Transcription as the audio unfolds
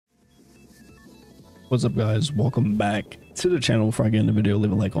What's up, guys? Welcome back to the channel. Before I get in the video,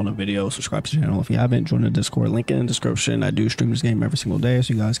 leave a like on the video, subscribe to the channel if you haven't. Join the Discord, link in the description. I do stream this game every single day,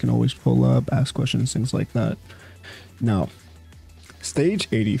 so you guys can always pull up, ask questions, things like that. Now, stage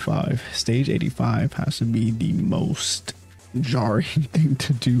 85 has to be the most jarring thing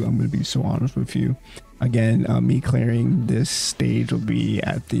to do. I'm going to be so honest with you. Again, me clearing this stage will be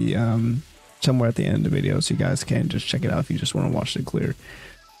at the somewhere at the end of the video, so you guys can just check it out if you just want to watch it clear.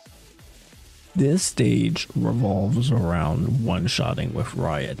 This stage revolves around one-shotting with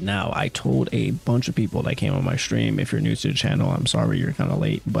Riot. Now, I told a bunch of people that came on my stream, if you're new to the channel, I'm sorry you're kind of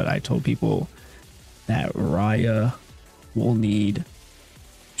late, but I told people that Riot will need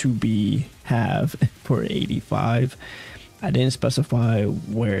to have for 85. I didn't specify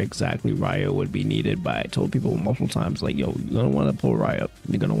where exactly Riot would be needed, but I told people multiple times, like, yo, you're gonna want to pull Riot.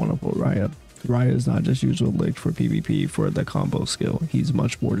 You're gonna want to pull Riot. Riot is not just used with Lich for PvP for the combo skill. He's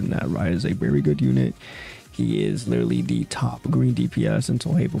much more than that. Riot is a very good unit. He is literally the top green DPS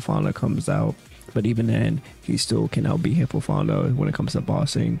until Fauna comes out. But even then, he still can outbeat Fauna when it comes to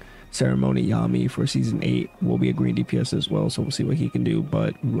bossing. Ceremony Yami for season 8 will be a green DPS as well, so we'll see what he can do.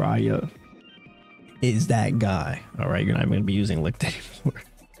 But Riot is that guy. All right, you're not even going to be using Lich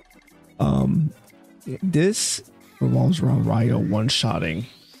anymore. This revolves around Riot one-shotting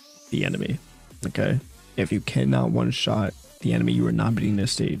the enemy. Okay, if you cannot one-shot the enemy, you are not beating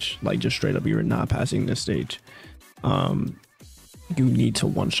this stage. Like, just straight up, you are not passing this stage. You need to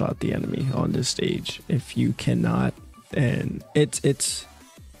one-shot the enemy on this stage. If you cannot, then it's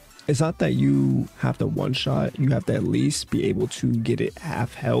not that you have to one-shot, you have to at least be able to get it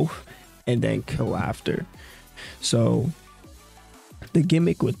half health and then kill after. So the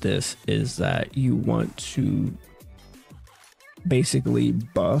gimmick with this is that you want to basically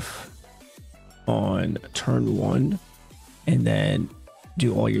buff on turn 1 and then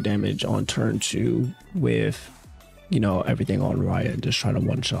do all your damage on turn 2 with, you know, everything on Riot and just try to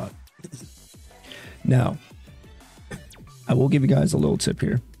one shot. Now, I will give you guys a little tip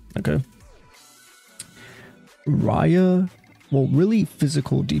here. Okay, Riot, well, really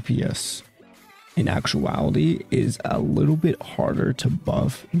physical DPS in actuality is a little bit harder to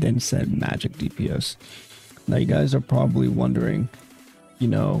buff than said magic DPS. Now, you guys are probably wondering, you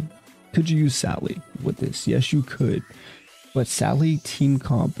know, could you use Sally with this? Yes, you could. But Sally team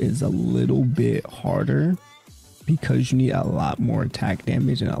comp is a little bit harder because you need a lot more attack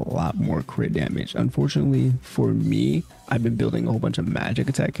damage and a lot more crit damage. Unfortunately for me, I've been building a whole bunch of magic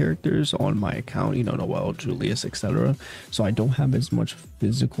attack characters on my account, you know, Noel, Julius, etc. So I don't have as much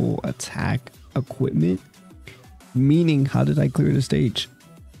physical attack equipment. Meaning, how did I clear the stage?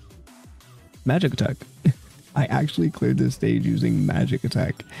 Magic attack. I actually cleared this stage using magic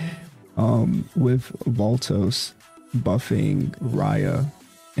attack, with Voltos buffing Riot,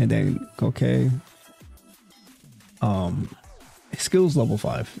 and then okay, skills level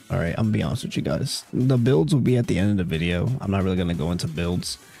 5. All right, I'm gonna be honest with you guys. The builds will be at the end of the video. I'm not really gonna go into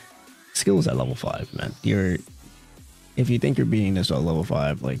builds. Skills at level 5, man. If you think you're beating this at level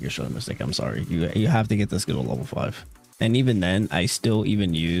 5, like, you're showing a mistake. I'm sorry. You have to get the skill at level 5. And even then, I still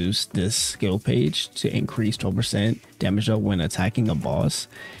even use this skill page to increase 12% damage up when attacking a boss.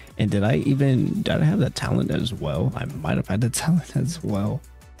 And did I have that talent as well? I might have had the talent as well.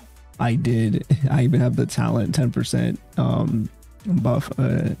 I did. I even have the talent 10% buff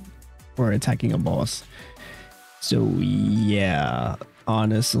for attacking a boss. So yeah,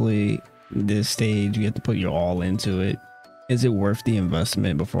 honestly, this stage, you have to put your all into it. Is it worth the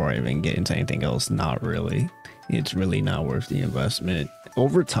investment before I even get into anything else? Not really. It's really not worth the investment.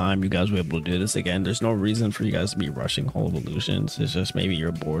 Over time, you guys will be able to do this again. There's no reason for you guys to be rushing whole evolutions. It's just maybe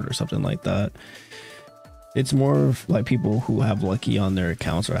you're bored or something like that. It's more of like people who have lucky on their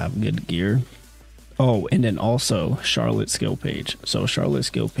accounts or have good gear. Oh, and then also Charlotte's skill page. So Charlotte's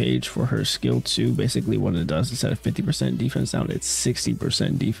skill page for her skill 2, basically what it does, instead of 50% defense down, it's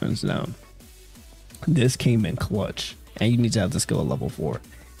 60% defense down. This came in clutch, and you need to have the skill at level 4.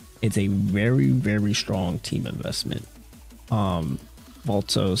 It's a very, very strong team investment.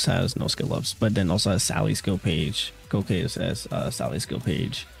 Voltos has no skill ups, but then also has Sally's skill page. Goke has Sally's skill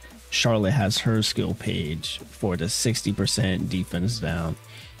page. Charlotte has her skill page for the 60% defense down.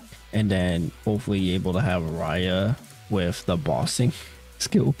 And then hopefully you're able to have Riot with the bossing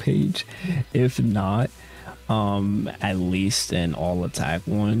skill page. If not, at least an all attack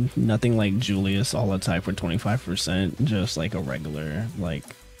one. Nothing like Julius all attack for 25%, just like a regular,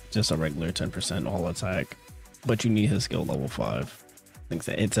 just a regular 10% all attack. But you need his skill level 5. I think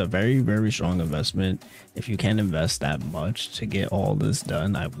that it's a very, very strong investment. If you can't invest that much to get all this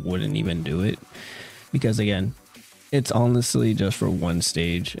done, I wouldn't even do it, because again, it's honestly just for one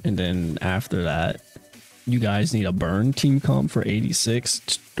stage, and then after that You guys need a burn team comp for 86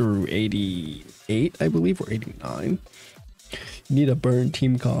 through 88, I believe, or 89. You need a burn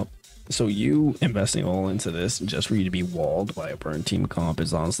team comp. So you investing all into this just for you to be walled by a burn team comp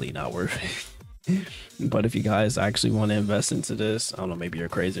is honestly not worth it. But if you guys actually want to invest into this, I don't know, maybe you're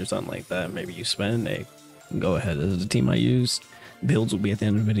crazy or something like that. Maybe you spend, hey, go ahead. This is the team I use. Builds will be at the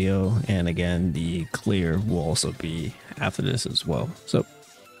end of the video. And again, the clear will also be after this as well. So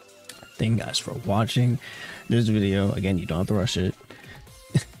thank you guys for watching this video. Again, you don't have to rush it.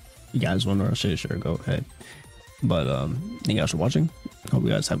 You guys want to rush it, sure, go ahead. But thank you guys for watching. Hope you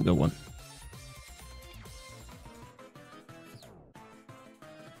guys have a good one.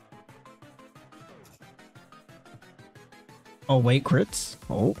 Oh wait, crits.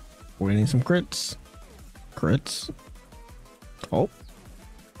 Oh, we're getting some crits. Oh,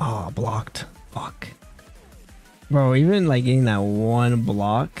 blocked. Fuck, bro. Even like getting that one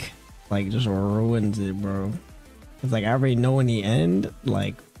block like just ruins it, bro. It's like I already know in the end,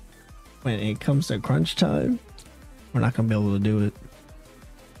 like when it comes to crunch time, we're not gonna be able to do it.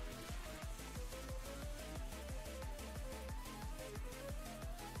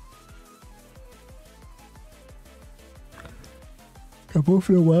 I both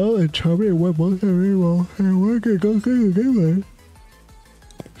feel well and Charmy and one both very well. And we're gonna go get a gateway.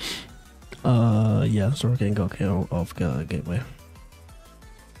 Yeah, so we're gonna go kill off gateway.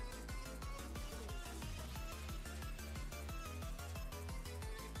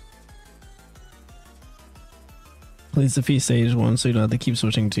 Please defeat stage 1 so you don't have to keep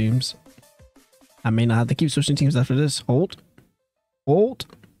switching teams. I may not have to keep switching teams after this. Hold.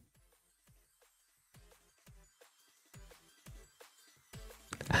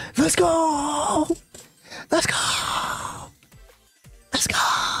 Let's go!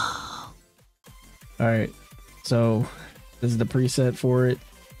 Alright, so this is the preset for it.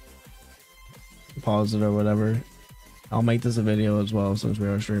 Pause it or whatever. I'll make this a video as well since we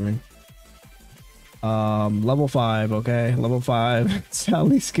are streaming. Level 5, okay? Level 5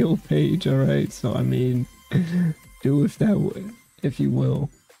 Sally skill page, alright? So I mean, do with that way, if you will.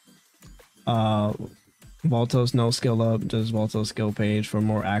 Voltos no skill up, just Voltos skill page for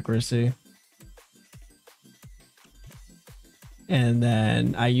more accuracy. And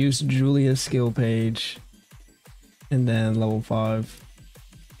then I use Julia's skill page. And then level 5.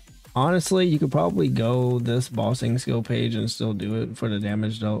 Honestly, you could probably go this bossing skill page and still do it for the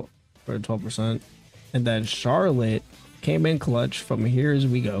damage dealt for 12%. And then Charlotte came in clutch from here as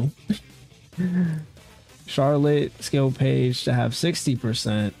we go. Charlotte skill page to have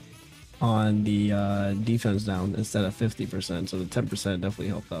 60% on the defense down instead of 50%. So the 10% definitely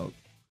helped out.